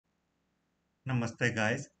Namaste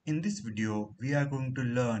guys. In this video, we are going to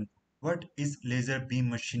learn what is laser beam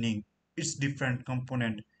machining, its different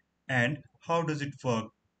component and how does it work.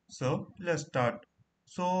 So let's start.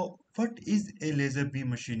 So what is a laser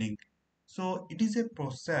beam machining? So it is a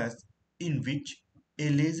process in which a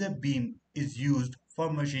laser beam is used for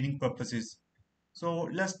machining purposes. So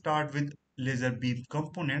let's start with laser beam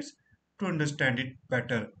components to understand it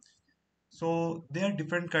better. So there are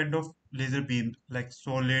different kind of laser beams like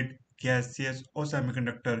solid, gaseous or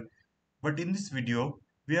semiconductor. But in this video,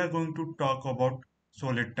 we are going to talk about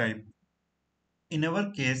solid type. In our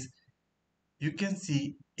case, you can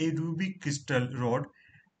see a ruby crystal rod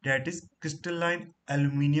that is crystalline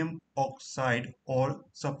aluminum oxide or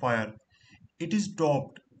sapphire. It is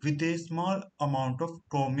doped with a small amount of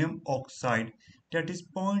chromium oxide that is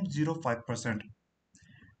 0.05%.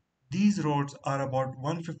 These rods are about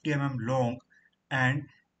 150 long and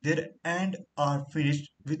their end are finished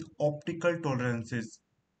with optical tolerances.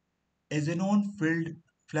 A xenon-filled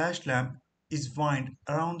flash lamp is wound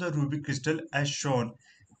around the ruby crystal as shown.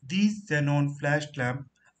 These xenon flash lamps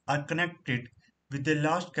are connected with a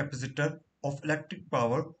large capacitor of electric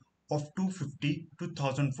power of 250 to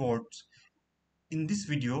 1000 volts. In this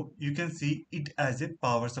video, you can see it as a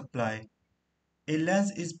power supply. A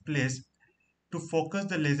lens is placed to focus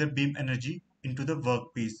the laser beam energy into the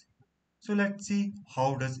workpiece. So let's see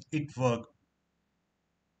how does it work.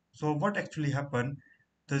 So what actually happened?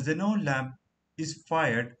 The xenon lamp is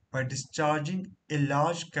fired by discharging a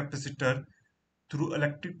large capacitor through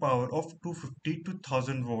electric power of 250 to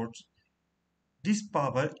 1000 volts. This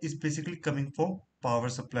power is basically coming from power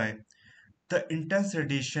supply. The intense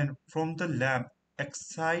radiation from the lamp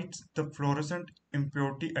excites the fluorescent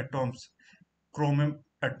impurity atoms, chromium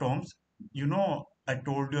atoms. I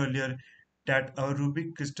told you earlier that a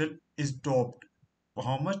Rubik crystal is doped.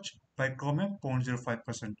 How much? By chromium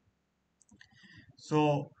 0.05%.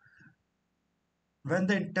 So when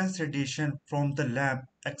the intense radiation from the lamp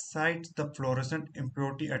excites the fluorescent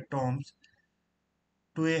impurity atoms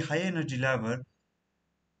to a high energy level,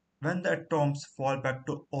 when the atoms fall back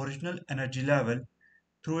to original energy level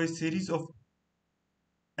through a series of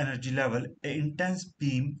energy level, an intense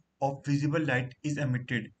beam of visible light is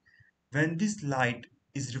emitted. When this light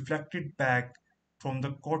is reflected back from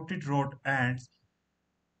the coated rod ends,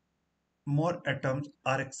 more atoms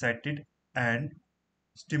are excited and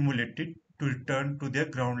stimulated to return to their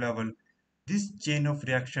ground level. This chain of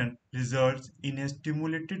reaction results in a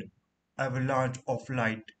stimulated avalanche of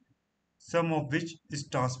light, some of which is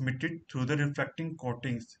transmitted through the reflecting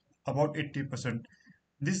coatings, about 80%.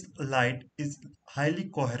 This light is highly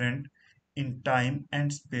coherent in time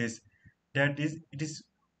and space, that is, it is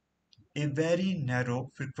a very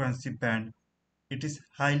narrow frequency band. It is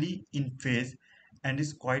highly in phase and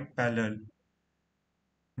is quite parallel.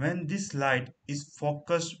 When this light is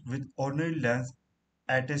focused with ordinary lens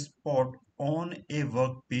at a spot on a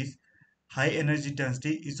workpiece, high energy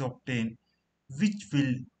density is obtained, which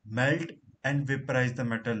will melt and vaporize the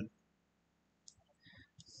metal.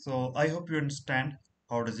 So I hope you understand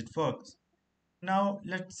how does it works. Now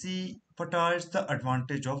let's see what are the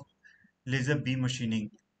advantage of laser beam machining.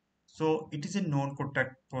 So it is a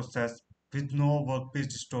non-contact process with no workpiece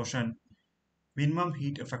distortion, minimum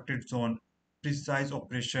heat affected zone, precise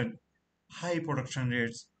operation, high production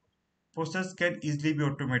rates. Process can easily be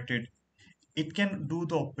automated. It can do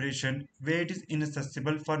the operation where it is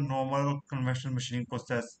inaccessible for normal or conventional machining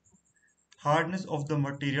process. Hardness of the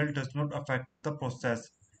material does not affect the process.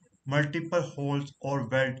 Multiple holes or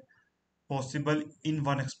weld possible in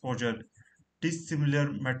one exposure.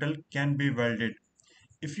 Dissimilar metal can be welded.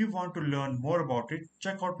 If you want to learn more about it,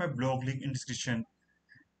 check out my blog link in description.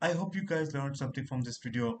 I hope you guys learned something from this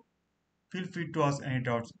video. Feel free to ask any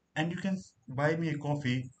doubts and you can buy me a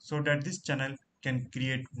coffee so that this channel can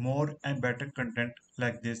create more and better content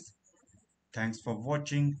like this. Thanks for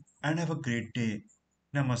watching and have a great day.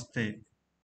 Namaste.